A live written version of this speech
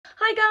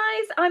Hi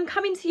guys, I'm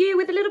coming to you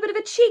with a little bit of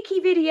a cheeky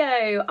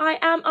video. I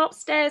am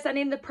upstairs and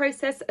in the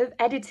process of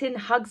editing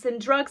Hugs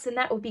and Drugs, and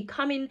that will be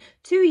coming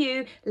to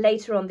you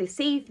later on this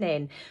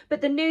evening.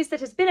 But the news that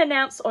has been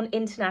announced on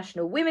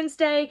International Women's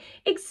Day,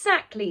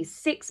 exactly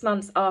 6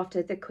 months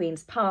after the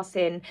Queen's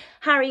passing,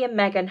 Harry and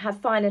Meghan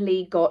have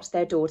finally got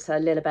their daughter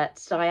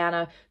Lilibet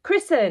Diana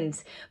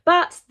christened.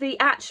 But the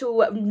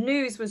actual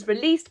news was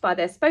released by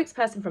their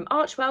spokesperson from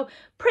Archewell,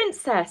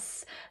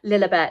 Princess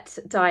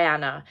Lilibet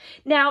Diana.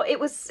 Now, it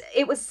was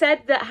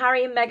said that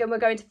Harry and Meghan were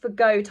going to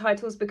forgo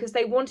titles because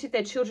they wanted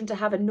their children to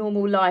have a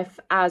normal life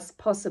as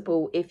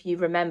possible, if you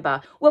remember.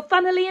 Well,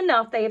 funnily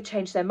enough, they have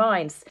changed their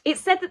minds.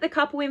 It's said that the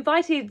couple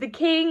invited the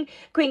King,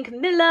 Queen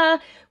Camilla,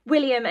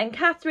 William and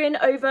Catherine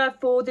over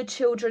for the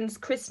children's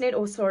christening,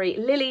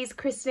 Lili's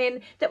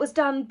christening, that was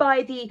done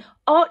by the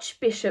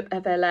Archbishop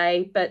of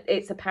LA, but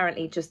it's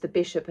apparently just the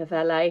Bishop of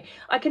LA.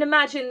 I can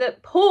imagine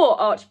that poor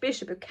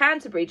Archbishop of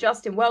Canterbury,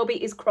 Justin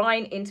Welby, is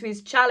crying into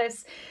his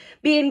chalice,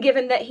 being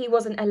given that he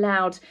wasn't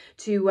allowed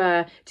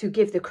to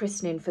give the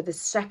christening for the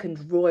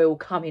second royal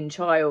coming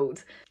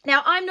child.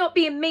 Now, I'm not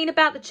being mean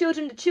about the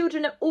children. The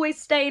children are always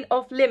staying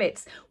off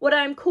limits. What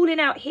I'm calling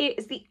out here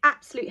is the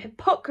absolute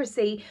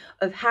hypocrisy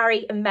of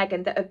Harry and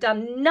Meghan that have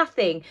done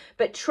nothing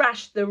but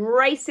trash the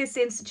racist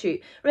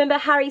institute. Remember,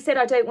 Harry said,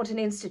 "I don't want an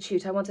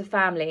institute, I want a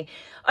family."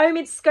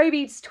 Omid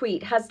Scobie's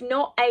tweet has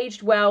not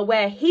aged well,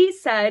 where he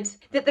said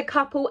that the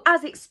couple,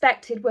 as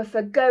expected, were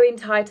forgoing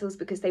titles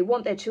because they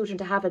want their children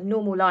to have a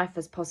normal life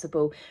as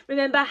possible.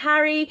 Remember,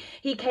 Harry,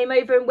 he came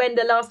over, and when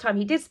the last time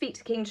he did speak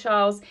to King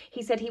Charles,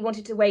 he said he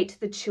wanted to wait till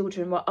the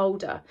children were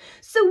older.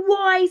 So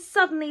why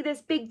suddenly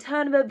this big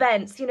turn of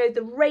events? You know,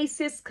 the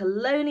racist,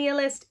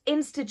 colonialist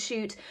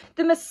institute,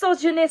 the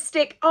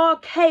misogynistic,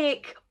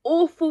 archaic,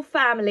 awful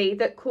family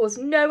that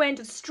caused no end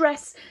of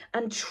stress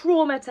and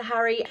trauma to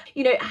Harry.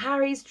 You know,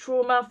 Harry's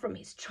trauma from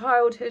his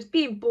childhood,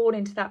 being born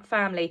into that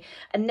family,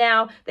 and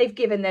now they've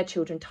given their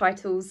children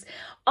titles.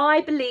 I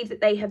believe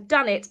that they have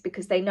done it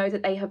because they know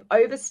that they have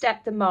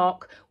overstepped the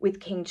mark with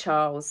King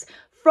Charles.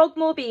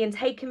 Frogmore being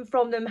taken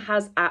from them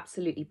has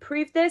absolutely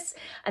proved this,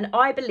 and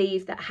I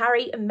believe that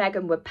Harry and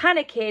Meghan were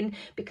panicking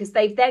because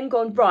they've then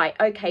gone, right,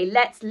 okay,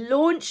 let's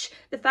launch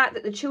the fact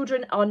that the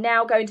children are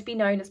now going to be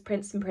known as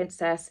Prince and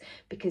Princess,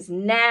 because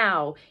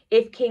now,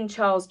 if King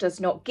Charles does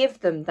not give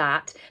them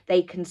that,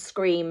 they can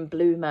scream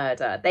blue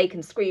murder. They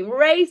can scream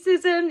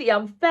racism, the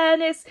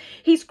unfairness.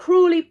 He's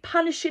cruelly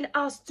punishing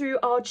us through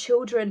our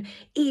children.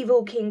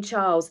 Evil King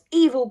Charles,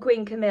 evil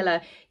Queen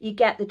Camilla. You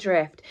get the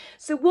drift.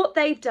 So what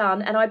they've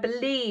done, and I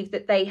believe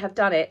that they have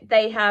done it,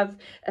 they have,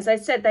 as I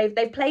said,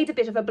 they've played a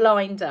bit of a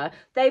blinder.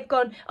 They've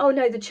gone, oh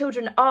no, the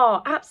children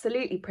are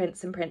absolutely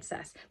Prince and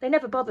Princess. They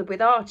never bothered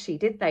with Archie,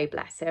 did they?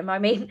 Bless him. I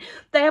mean,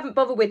 they haven't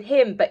bothered with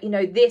him, but you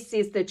know, this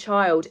is the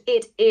child.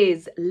 It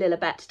is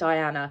Lilibet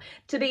Diana.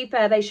 To be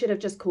fair, they should have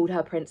just called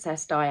her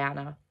Princess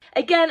Diana.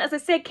 Again, as I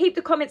said, keep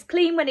the comments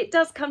clean when it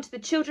does come to the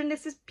children.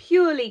 This is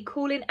purely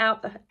calling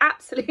out the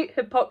absolute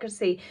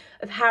hypocrisy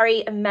of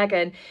Harry and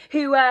Meghan,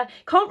 who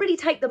can't really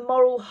take the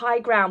moral high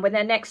ground when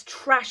they're next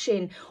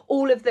trashing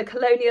all of the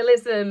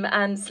colonialism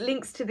and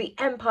links to the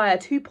Empire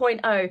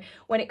 2.0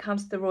 when it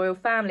comes to the royal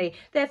family.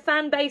 Their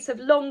fan base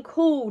have long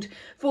called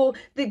for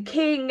the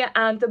king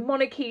and the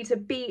monarchy to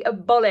be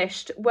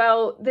abolished.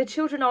 Well, the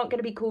children aren't going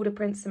to be called a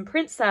prince and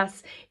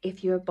princess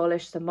if you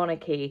abolish the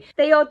monarchy.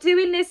 They are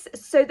doing this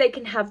so they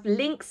can have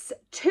links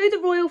to the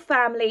royal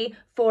family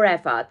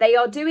forever. They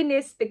are doing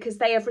this because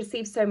they have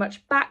received so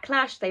much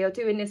backlash. They are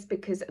doing this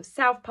because of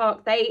South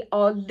Park. They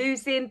are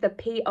losing the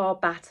PR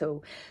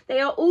battle.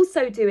 They are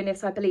also doing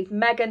this, I believe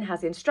Meghan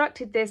has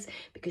instructed this,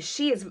 because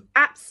she is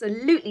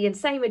absolutely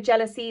insane with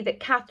jealousy that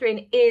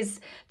Catherine is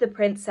the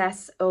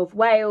Princess of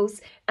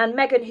Wales, and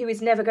Meghan, who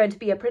is never going to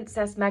be a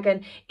princess,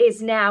 Meghan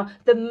is now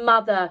the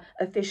mother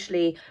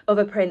officially of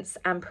a prince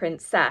and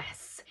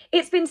princess.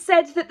 It's been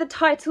said that the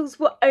titles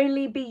will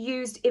only be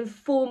used in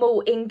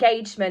formal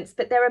engagements,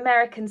 but they're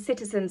American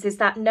citizens. Is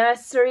that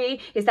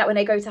nursery? Is that when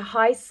they go to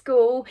high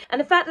school?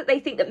 And the fact that they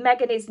think that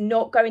Meghan is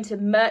not going to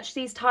merch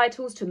these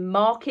titles, to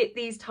market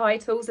these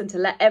titles, and to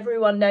let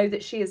everyone know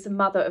that she is the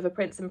mother of a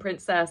prince and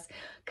princess.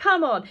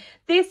 Come on,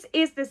 this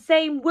is the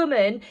same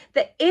woman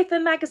that if a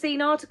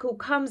magazine article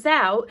comes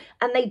out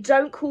and they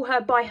don't call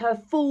her by her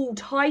full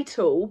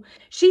title,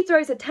 she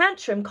throws a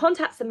tantrum,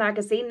 contacts the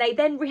magazine, they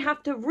then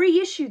have to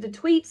reissue the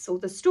tweets or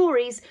the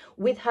stories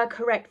with her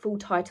correct full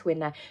title in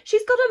there.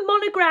 She's got a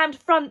monogrammed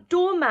front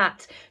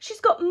doormat. She's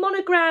got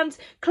monogrammed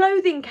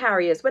clothing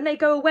carriers when they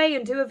go away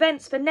and do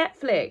events for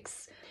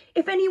Netflix.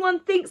 If anyone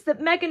thinks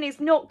that Meghan is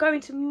not going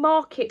to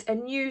market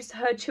and use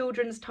her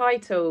children's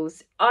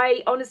titles,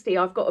 I've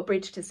got a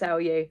bridge to sell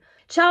you.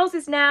 Charles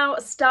is now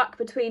stuck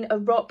between a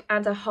rock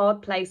and a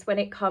hard place when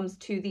it comes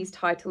to these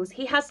titles.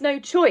 He has no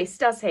choice,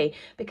 does he?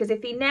 Because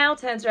if he now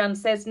turns around and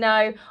says,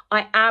 no,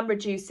 I am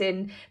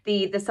reducing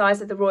the size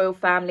of the royal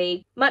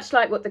family, much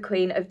like what the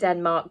Queen of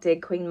Denmark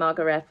did, Queen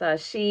Margaretha,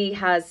 she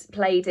has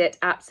played it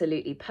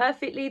absolutely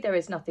perfectly. There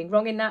is nothing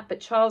wrong in that. But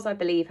Charles, I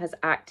believe, has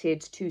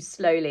acted too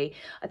slowly.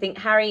 I think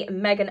Harry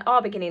and Meghan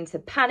are beginning to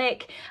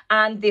panic,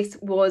 and this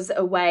was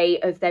a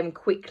way of them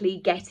quickly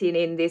getting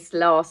in this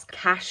last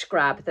cash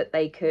grab that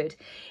they could.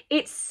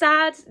 It's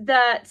sad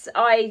that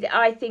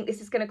I think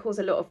this is going to cause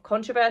a lot of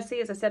controversy.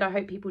 As I said, I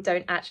hope people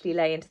don't actually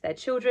lay into their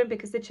children,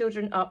 because the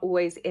children are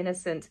always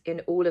innocent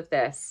in all of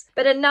this.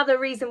 But another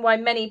reason why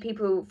many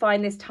people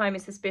find this timing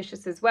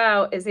suspicious as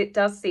well is it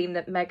does seem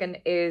that Meghan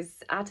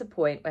is at a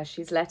point where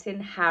she's letting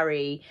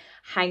Harry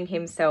hang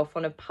himself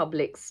on a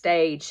public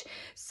stage.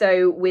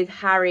 So with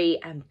Harry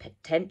and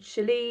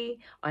potentially,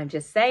 I'm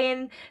just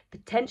saying,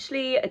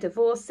 potentially a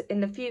divorce in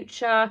the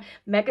future,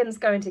 Meghan's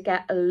going to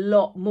get a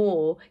lot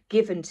more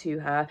given to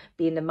her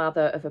being the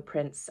mother of a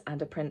prince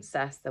and a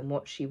princess than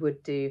what she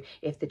would do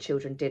if the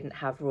children didn't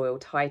have royal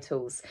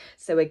titles.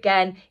 So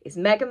again, is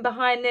Meghan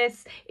behind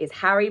this? Is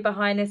Harry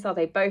behind this? Are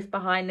they both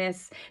behind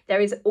this?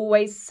 There is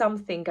always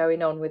something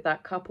going on with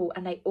that couple,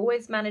 and they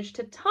always manage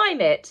to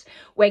time it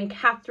when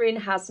Catherine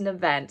has an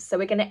event. So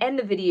we're going to end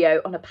the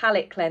video on a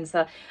palate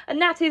cleanser,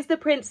 and that is the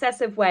Princess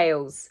of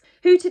Wales,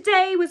 who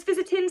today was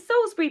visiting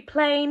Salisbury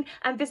Plain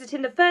and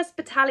visiting the 1st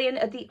Battalion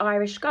of the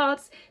Irish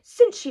Guards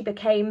since she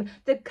became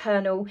the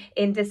Colonel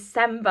in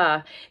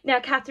December. Now,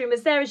 Catherine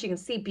was there, as you can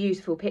see,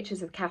 beautiful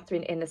pictures of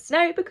Catherine in the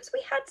snow, because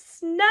we had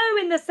snow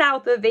in the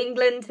south of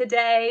England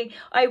today.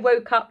 I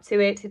woke up to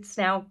it. It's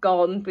now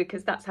gone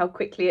because that's how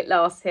quickly it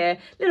lasts here.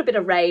 A little bit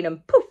of rain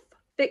and poof.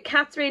 That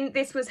Catherine,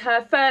 this was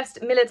her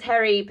first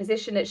military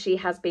position that she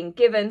has been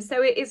given,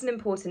 so it is an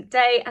important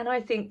day, and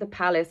I think the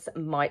palace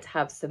might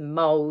have some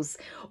moles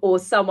or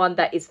someone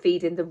that is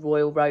feeding the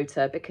royal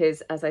rota,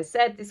 because as I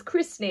said, this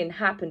christening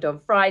happened on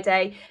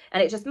Friday,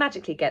 and it just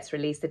magically gets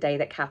released the day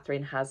that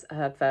Catherine has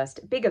her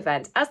first big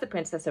event as the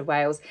Princess of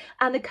Wales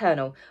and the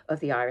Colonel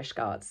of the Irish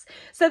Guards.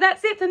 So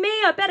that's it for me.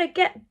 I better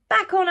get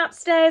back on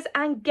upstairs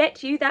and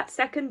get you that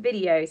second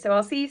video, so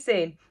I'll see you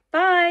soon.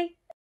 Bye.